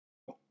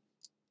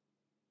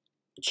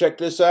Check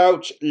this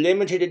out.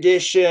 Limited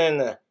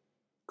edition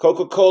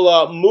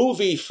Coca-Cola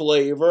movie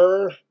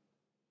flavor.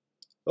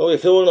 Oh, you're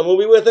filming a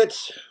movie with it?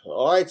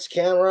 Lights,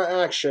 camera,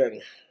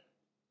 action.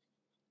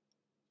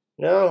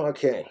 No?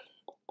 Okay.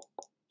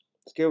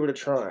 Let's give it a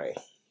try.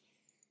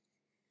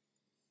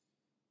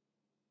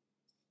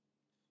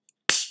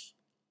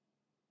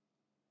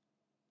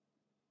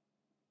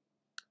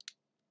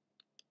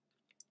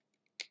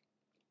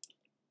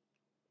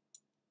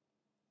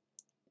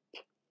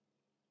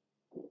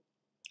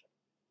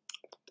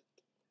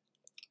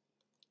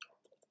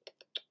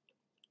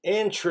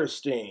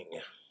 Interesting.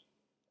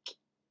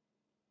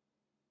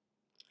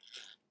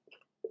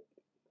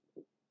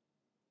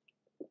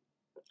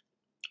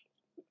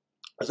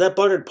 Is that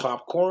buttered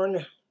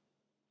popcorn?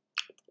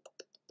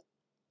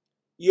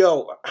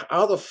 Yo,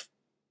 how the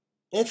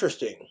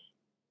interesting.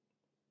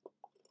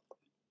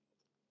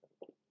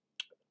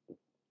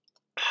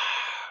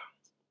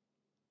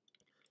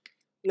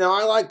 Now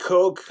I like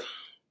Coke.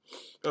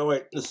 Oh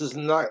wait, this is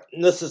not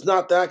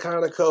that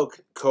kind of Coke.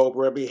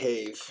 Cobra,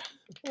 behave.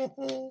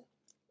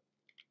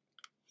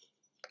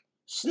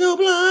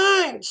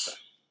 Snowblinds!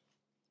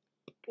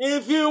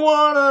 If you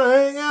wanna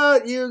hang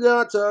out, you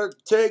got to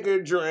take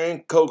a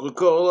drink.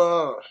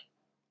 Coca-Cola.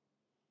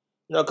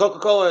 No,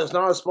 Coca-Cola is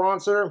not a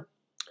sponsor.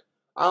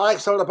 I like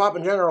soda pop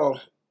in general.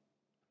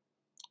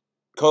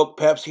 Coke,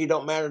 Pepsi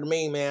don't matter to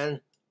me,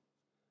 man.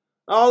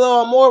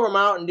 Although I'm more of a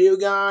Mountain Dew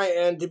guy,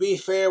 and to be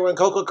fair, when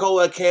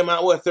Coca-Cola came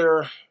out with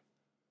their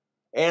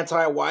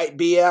anti-white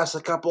BS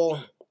a couple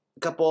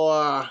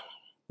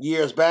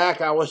years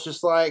back, I was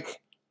just like,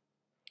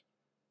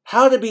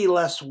 how to be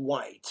less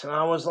white? And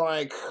I was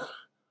like,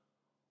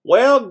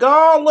 well,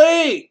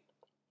 golly,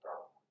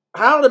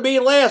 how to be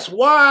less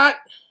white?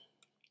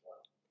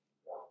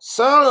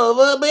 Son of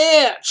a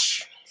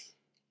bitch.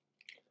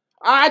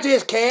 I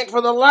just can't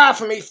for the life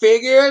of me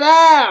figure it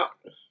out.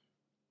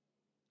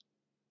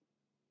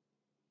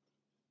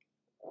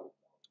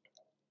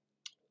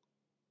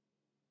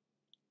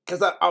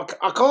 Because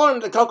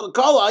according to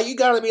Coca-Cola, you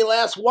gotta be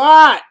less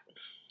white.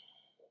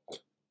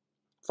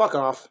 Fuck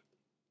off.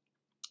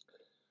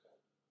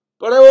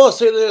 But I will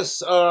say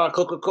this,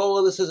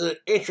 Coca-Cola, this is an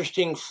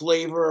interesting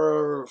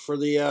flavor for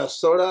the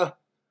soda.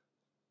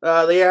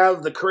 They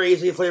have the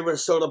crazy flavored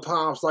soda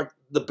pops, like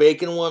the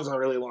bacon ones I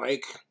really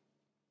like.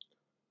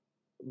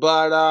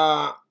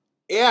 But,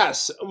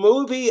 yes,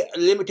 movie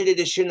limited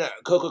edition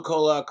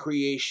Coca-Cola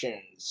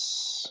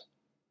creations.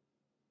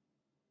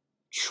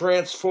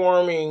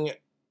 Transforming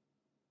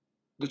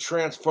the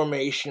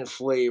transformation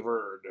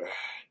flavored.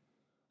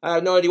 I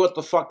have no idea what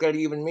the fuck that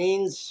even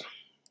means.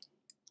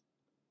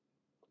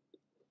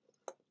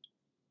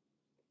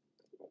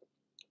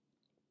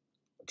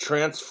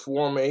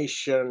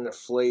 Transformation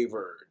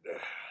flavored.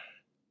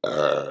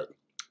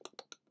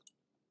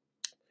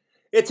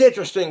 It's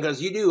interesting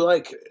because you do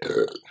like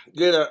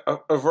get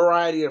a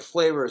variety of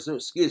flavors.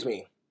 Excuse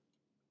me,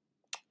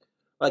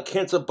 like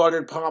hints of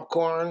buttered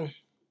popcorn.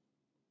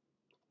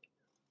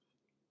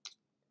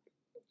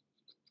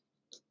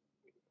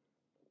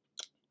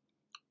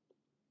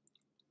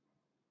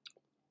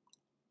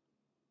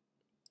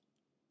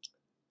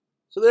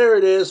 So there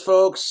it is,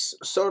 folks.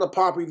 Soda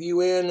pop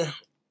review in.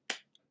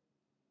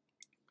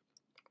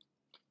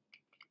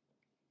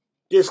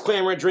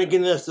 Disclaimer,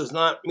 drinking this does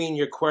not mean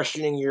you're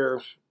questioning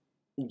your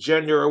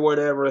gender or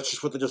whatever. It's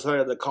just what they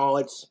decided to call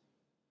it.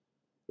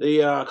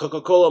 The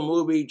Coca-Cola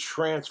movie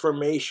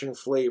transformation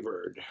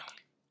flavored.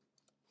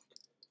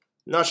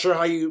 Not sure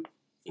how you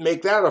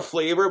make that a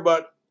flavor,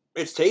 but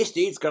it's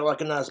tasty. It's got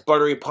like a nice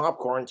buttery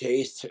popcorn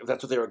taste, if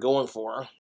that's what they were going for.